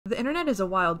The internet is a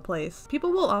wild place.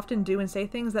 People will often do and say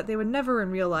things that they would never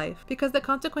in real life, because the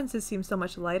consequences seem so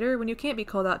much lighter when you can't be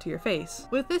called out to your face.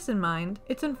 With this in mind,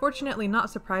 it's unfortunately not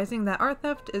surprising that art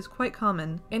theft is quite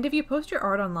common, and if you post your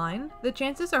art online, the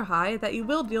chances are high that you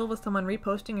will deal with someone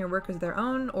reposting your work as their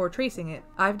own or tracing it.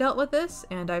 I've dealt with this,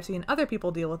 and I've seen other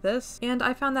people deal with this, and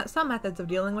I found that some methods of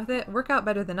dealing with it work out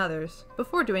better than others.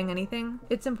 Before doing anything,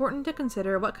 it's important to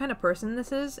consider what kind of person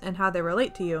this is and how they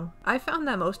relate to you. I've found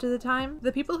that most of the time,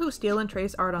 the people who steal and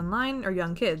trace art online are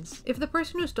young kids. If the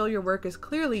person who stole your work is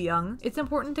clearly young, it's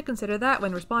important to consider that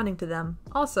when responding to them.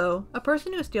 Also, a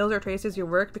person who steals or traces your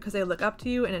work because they look up to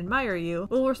you and admire you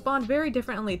will respond very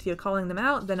differently to you calling them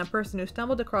out than a person who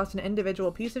stumbled across an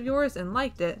individual piece of yours and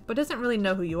liked it, but doesn't really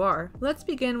know who you are. Let's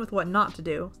begin with what not to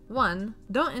do. 1.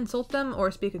 Don't insult them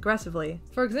or speak aggressively.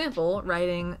 For example,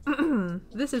 writing,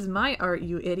 "This is my art,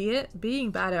 you idiot. Being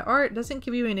bad at art doesn't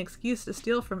give you an excuse to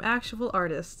steal from actual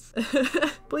artists."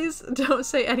 Please don't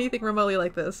say anything remotely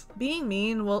like this. Being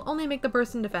mean will only make the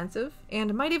person defensive,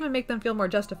 and might even make them feel more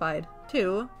justified.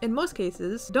 2. In most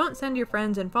cases, don't send your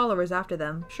friends and followers after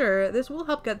them. Sure, this will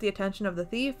help get the attention of the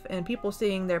thief and people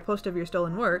seeing their post of your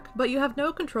stolen work, but you have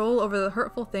no control over the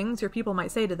hurtful things your people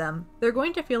might say to them. They're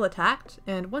going to feel attacked,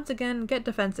 and once again get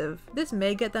defensive. This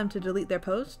may get them to delete their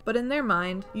post, but in their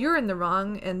mind, you're in the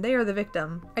wrong and they are the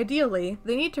victim. Ideally,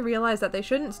 they need to realize that they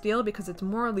shouldn't steal because it's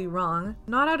morally wrong,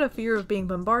 not out of fear of being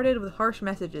bombarded with harsh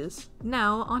messages.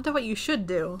 Now, onto what you should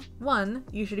do. 1.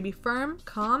 You should be firm,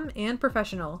 calm, and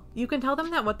professional. You can tell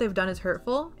them that what they've done is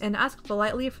hurtful, and ask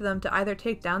politely for them to either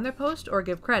take down their post or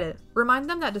give credit. Remind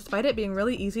them that despite it being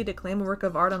really easy to claim a work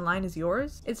of art online as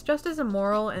yours, it's just as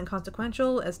immoral and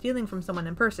consequential as stealing from someone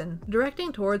in person.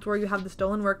 Directing towards where you have the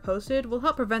stolen work posted will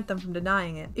help prevent them from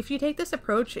denying it. If you take this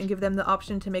approach and give them the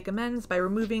option to make amends by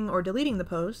removing or deleting the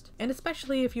post, and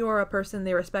especially if you are a person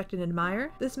they respect and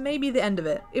admire, this may be the end of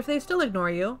it. If they still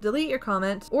ignore you, delete your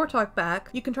comment, or talk back,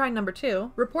 you can try number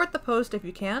 2, report the post if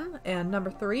you can, and number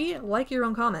 3, like your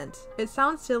own comment. It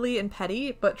sounds silly and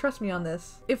petty, but trust me on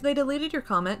this. If they deleted your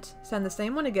comment, send the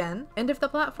same one again, and if the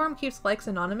platform keeps likes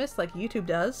anonymous like YouTube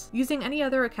does, using any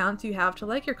other accounts you have to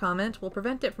like your comment will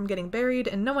prevent it from getting buried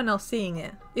and no one else seeing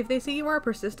it. If they see you are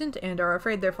persistent and are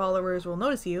afraid their followers will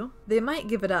notice you, they might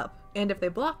give it up. And if they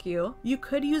block you, you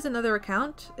could use another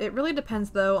account. It really depends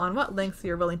though on what lengths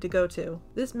you're willing to go to.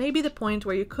 This may be the point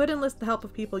where you could enlist the help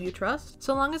of people you trust,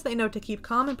 so long as they know to keep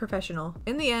calm and professional.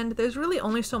 In the end, there's really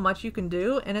only so much you can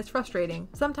do, and it's frustrating.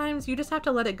 Sometimes you just have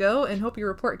to let it go and hope your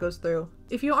report goes through.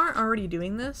 If you aren't already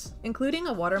doing this, including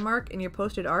a watermark in your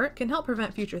posted art can help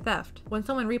prevent future theft. When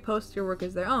someone reposts your work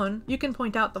as their own, you can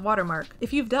point out the watermark.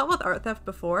 If you've dealt with art theft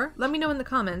before, let me know in the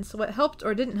comments what helped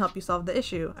or didn't help you solve the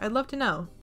issue. I'd love to know.